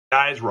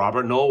Guys,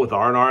 Robert Knoll with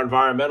RNR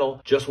Environmental.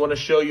 Just want to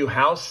show you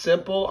how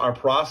simple our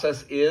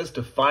process is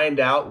to find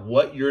out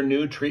what your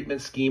new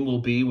treatment scheme will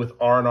be with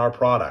RNR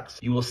products.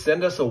 You will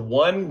send us a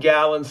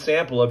 1-gallon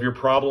sample of your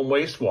problem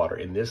wastewater.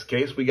 In this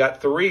case, we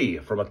got 3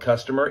 from a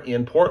customer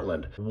in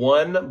Portland.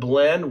 One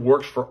blend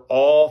works for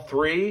all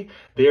 3.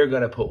 They're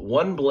going to put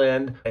one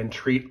blend and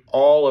treat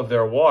all of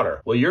their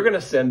water. Well, you're going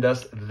to send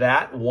us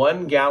that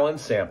 1-gallon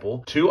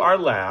sample to our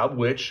lab,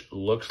 which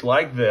looks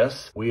like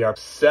this. We are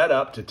set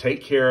up to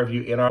take care of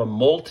you in our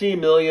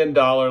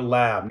multi-million-dollar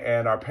lab,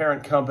 and our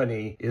parent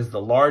company is the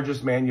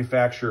largest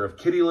manufacturer of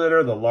kitty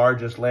litter, the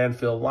largest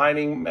landfill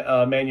lining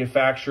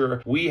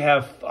manufacturer. We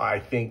have, I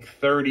think,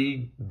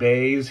 30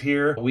 bays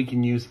here. We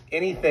can use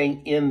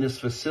anything in this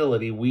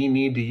facility we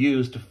need to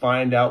use to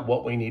find out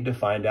what we need to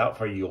find out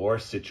for your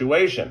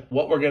situation.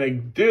 What we're going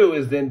to do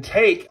is then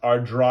take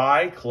our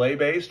dry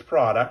clay-based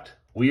product.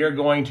 We are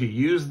going to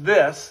use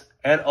this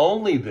and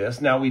only this.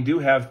 Now, we do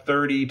have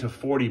 30 to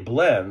 40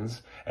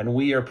 blends, and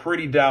we are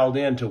pretty dialed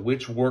into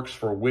which works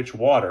for which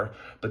water,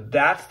 but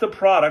that's the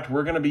product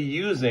we're going to be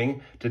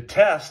using to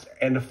test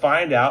and to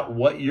find out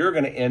what you're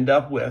going to end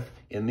up with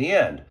in the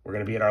end. We're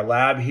going to be in our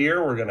lab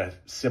here. We're going to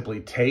simply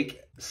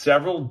take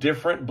several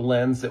different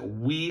blends that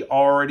we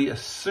already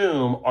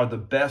assume are the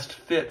best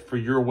fit for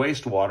your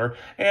wastewater,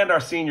 and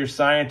our senior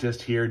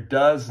scientist here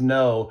does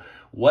know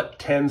what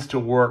tends to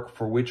work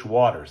for which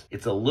waters.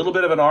 It's a little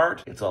bit of an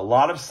art, it's a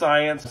lot of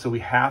science, so we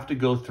have to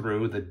go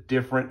through the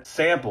different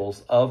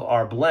samples of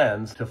our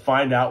blends to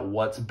find out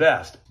what's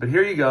best. But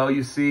here you go,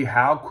 you see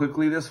how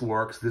quickly this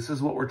works. This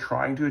is what we're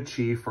trying to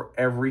achieve for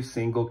every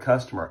single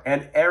customer,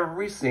 and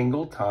every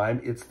single time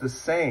it's the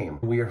same.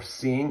 We are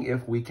seeing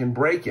if we can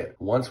break it.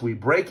 Once we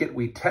break it,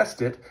 we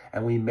test it,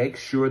 and we make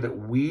sure that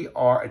we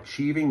are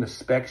achieving the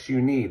specs you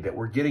need, that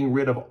we're getting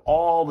rid of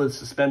all the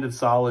suspended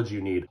solids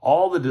you need,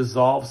 all the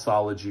dissolved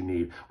solids you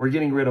need. We're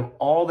getting rid of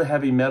all the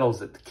heavy metals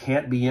that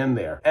can't be in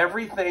there.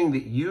 Everything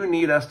that you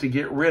need us to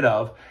get rid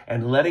of,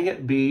 and letting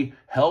it be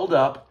held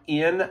up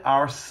in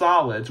our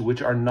solids,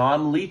 which are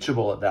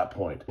non-leachable at that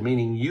point.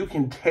 Meaning you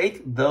can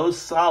take those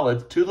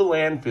solids to the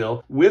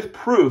landfill with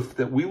proof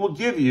that we will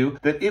give you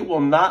that it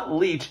will not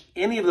leach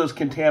any of those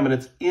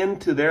contaminants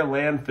into their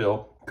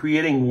landfill,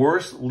 creating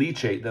worse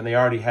leachate than they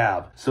already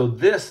have. So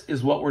this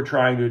is what we're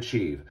trying to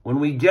achieve. When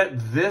we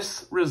get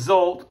this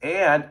result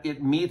and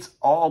it meets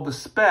all the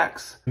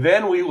specs,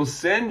 then we will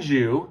send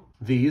you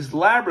these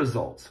lab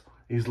results.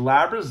 These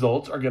lab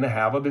results are going to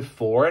have a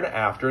before and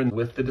after, and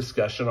with the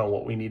discussion on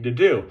what we need to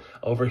do.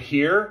 Over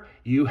here,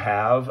 you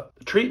have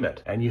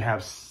treatment, and you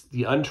have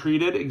the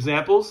untreated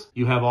examples.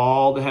 You have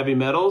all the heavy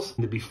metals,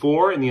 the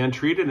before and the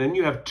untreated, and then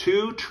you have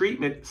 2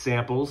 treatment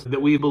samples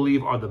that we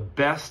believe are the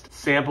best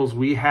samples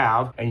we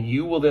have, and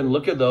you will then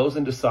look at those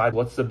and decide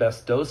what's the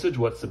best dosage,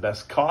 what's the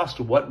best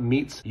cost, what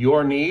meets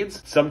your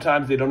needs.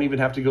 Sometimes they don't even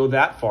have to go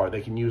that far.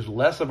 They can use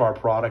less of our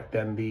product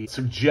than the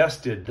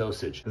suggested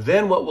dosage.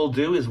 Then what we'll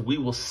do is we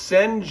will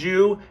send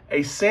you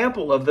a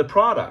sample of the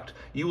product.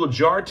 You will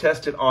jar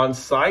test it on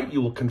site.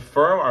 You will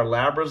confirm our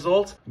lab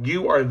results.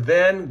 You are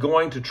then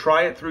going to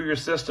try it through your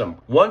system.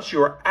 Once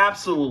you are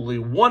absolutely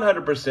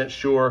 100%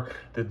 sure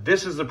that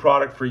this is the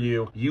product for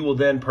you, you will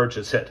then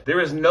purchase it.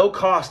 There is no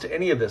cost to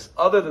any of this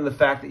other than the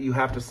fact that you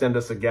have to send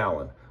us a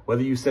gallon.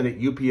 Whether you send it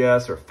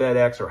UPS or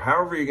FedEx or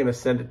however you're going to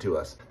send it to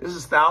us. This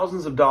is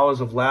thousands of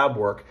dollars of lab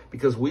work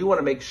because we want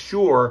to make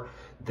sure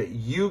that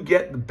you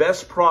get the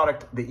best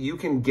product that you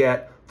can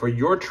get for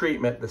your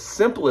treatment, the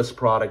simplest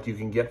product you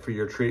can get for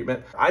your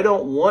treatment. I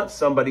don't want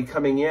somebody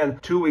coming in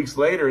 2 weeks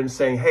later and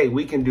saying, hey,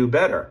 we can do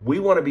better. We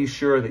want to be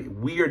sure that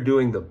we are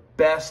doing the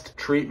best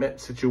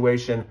treatment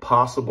situation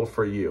possible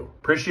for you.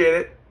 Appreciate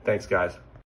it. Thanks, guys.